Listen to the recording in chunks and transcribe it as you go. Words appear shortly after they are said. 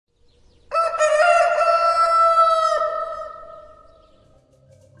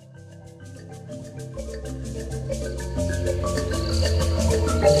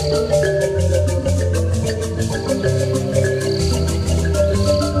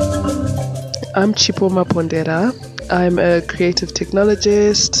I'm Chipo Mapondera. I'm a creative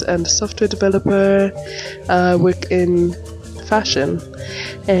technologist and software developer. Work in fashion,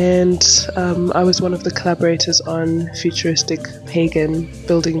 and I was one of the collaborators on Futuristic Pagan,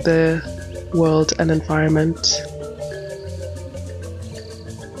 building the world and environment.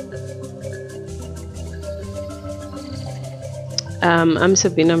 I'm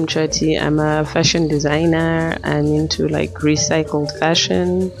Sabina Mutsvati. I'm a fashion designer. I'm into like recycled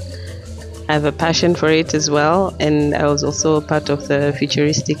fashion. I have a passion for it as well, and I was also part of the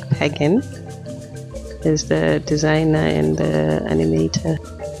Futuristic Pagan as the designer and the animator.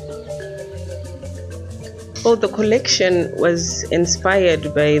 Well, the collection was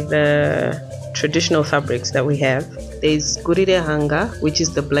inspired by the traditional fabrics that we have. There's Gurire Hanga, which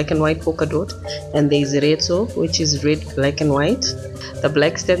is the black and white polka dot, and there's Reto, which is red, black and white. The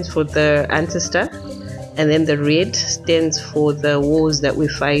black stands for the ancestor, and then the red stands for the wars that we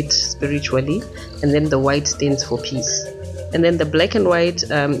fight spiritually, and then the white stands for peace. And then the black and white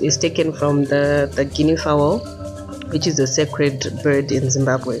is taken from the guinea fowl, which is a sacred bird in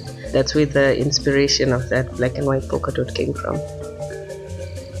Zimbabwe. That's where the inspiration of that black and white polka dot came from.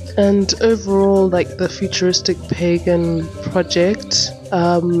 And overall, like the Futuristic Pagan project,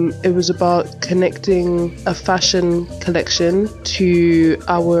 it was about connecting a fashion collection to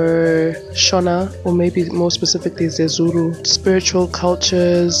our Shona, or maybe more specifically Zezuru, spiritual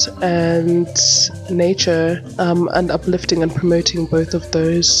cultures and nature, and uplifting and promoting both of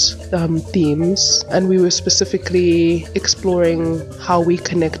those themes. And we were specifically exploring how we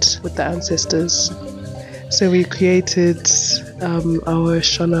connect with the ancestors. So we created our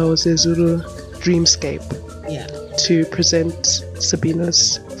Shona or Zezuru dreamscape to present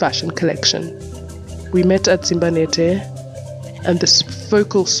Sabina's fashion collection. We met at Zimbanete, and this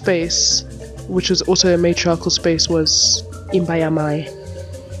focal space, which was also a matriarchal space, was Imbayamai.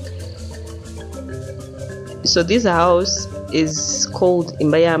 So this house is called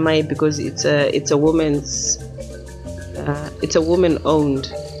Imbayamai because it's a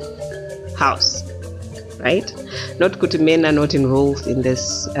woman-owned house. Right? Not kuti men are not involved in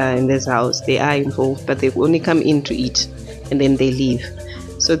this house. They are involved, but they only come in to eat and then they leave.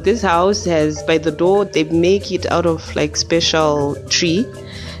 So this house has, by the door, they make it out of like special tree.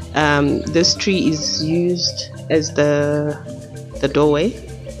 This tree is used as the doorway.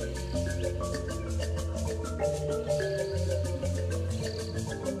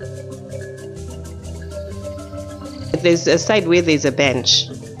 There's a side where there's a bench.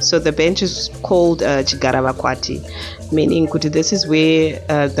 So the bench is called Chigaravakwati, meaning this is where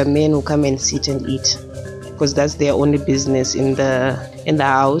the men will come and sit and eat, because that's their only business in the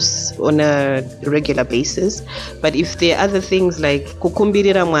house on a regular basis. But if there are other things like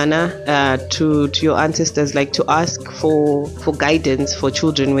kukumbirira mwana to your ancestors, like to ask for guidance for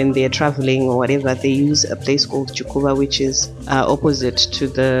children when they're traveling or whatever, they use a place called Chukuva, which is opposite to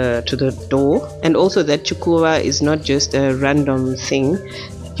the door. And also that Chukuva is not just a random thing.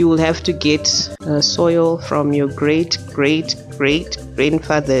 You will have to get soil from your great grandfather's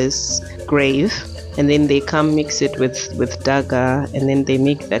grave, and then they come mix it with daga, and then they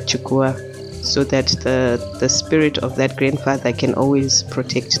make that chukua so that the spirit of that grandfather can always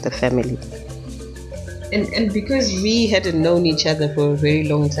protect the family. And because we hadn't known each other for a very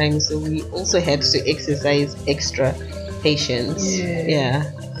long time, so we also had to exercise extra patience.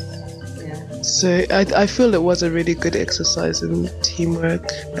 Yeah. So I feel it was a really good exercise in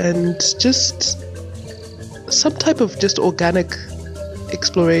teamwork and just some type of just organic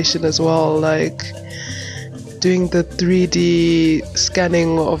exploration as well, like doing the 3D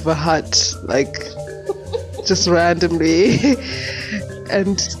scanning of a hut, like just randomly.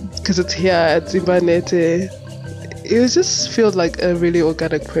 And because it's here at Zimbanete, it just feels like a really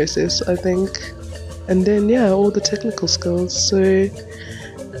organic process, I think. And then all the technical skills, so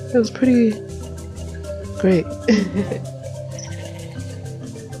it was pretty great.